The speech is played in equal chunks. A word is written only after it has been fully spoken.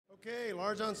Okay,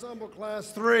 large ensemble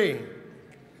class 3.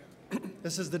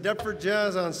 This is the Deptford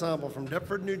Jazz Ensemble from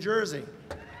Deptford, New Jersey.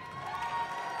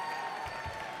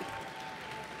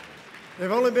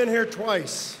 They've only been here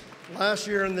twice, last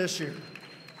year and this year.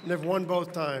 And they've won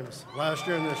both times, last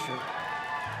year and this year.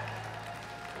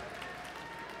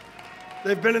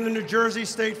 They've been in the New Jersey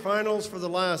State Finals for the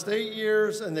last 8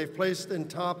 years, and they've placed in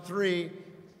top 3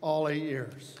 all 8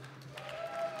 years.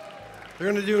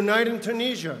 They're going to do Night in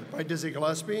Tunisia by Dizzy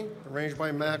Gillespie, arranged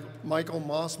by Michael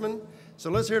Mossman.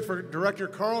 So let's hear it for director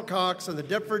Carl Cox and the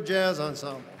Deptford Jazz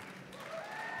Ensemble.